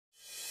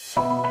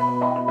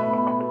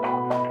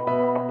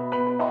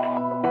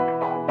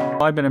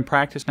I've been in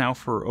practice now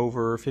for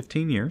over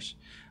 15 years.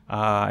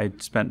 I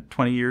spent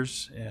 20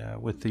 years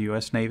with the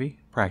U.S. Navy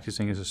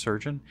practicing as a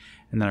surgeon,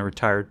 and then I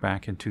retired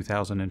back in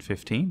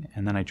 2015,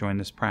 and then I joined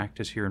this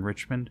practice here in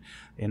Richmond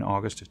in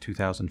August of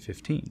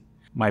 2015.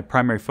 My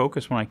primary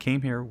focus when I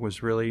came here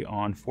was really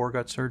on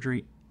foregut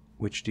surgery,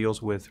 which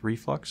deals with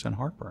reflux and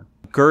heartburn.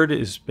 GERD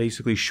is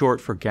basically short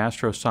for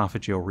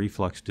gastroesophageal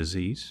reflux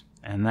disease,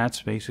 and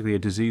that's basically a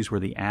disease where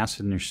the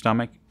acid in your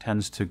stomach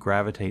tends to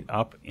gravitate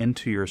up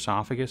into your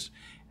esophagus,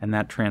 and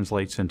that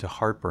translates into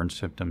heartburn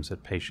symptoms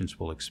that patients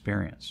will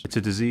experience. It's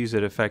a disease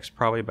that affects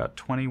probably about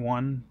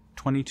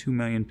 22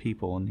 million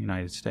people in the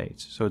United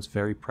States, so it's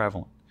very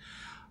prevalent.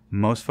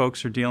 Most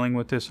folks are dealing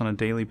with this on a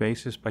daily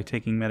basis by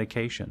taking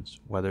medications,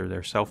 whether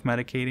they're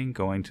self-medicating,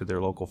 going to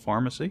their local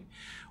pharmacy,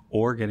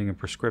 or getting a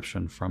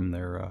prescription from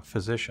their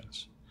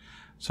physicians.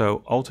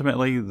 So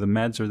ultimately, the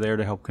meds are there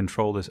to help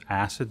control this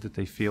acid that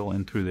they feel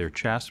in through their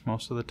chest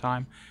most of the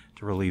time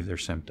to relieve their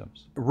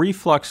symptoms.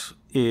 Reflux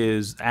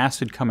is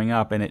acid coming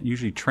up, and it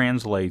usually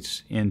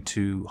translates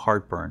into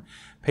heartburn.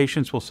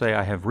 Patients will say,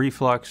 I have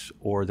reflux,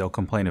 or they'll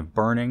complain of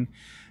burning.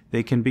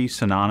 They can be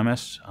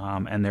synonymous,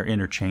 and they're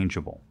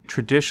interchangeable.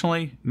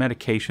 Traditionally,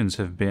 medications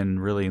have been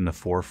really in the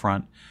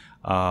forefront.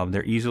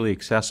 They're easily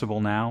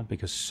accessible now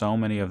because so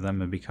many of them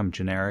have become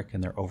generic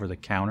and they're over the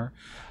counter.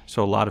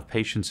 So a lot of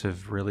patients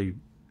have really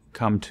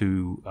come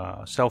to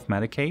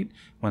self-medicate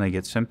when they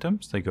get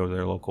symptoms. They go to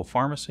their local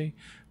pharmacy,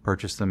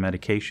 purchase the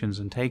medications,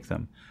 and take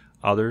them.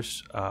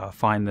 Others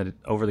find that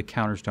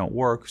over-the-counters don't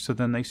work, so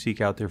then they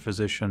seek out their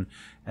physician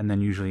and then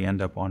usually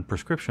end up on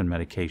prescription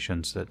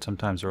medications that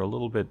sometimes are a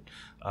little bit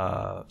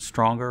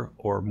stronger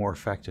or more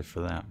effective for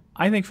them.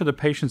 I think for the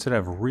patients that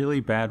have really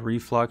bad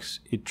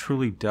reflux, it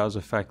truly does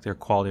affect their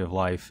quality of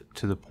life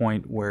to the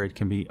point where it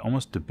can be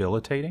almost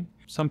debilitating.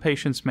 Some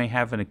patients may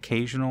have an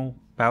occasional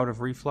bout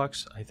of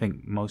reflux. I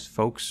think most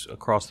folks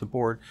across the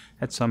board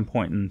at some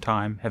point in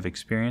time have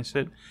experienced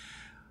it.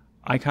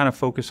 I kind of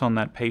focus on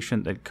that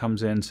patient that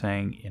comes in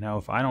saying, you know,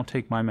 if I don't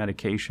take my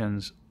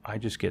medications, I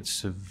just get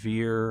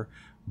severe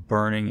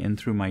burning in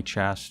through my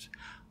chest.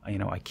 You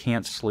know, I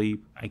can't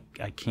sleep.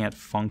 I can't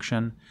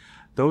function.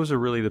 Those are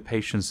really the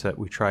patients that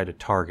we try to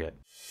target.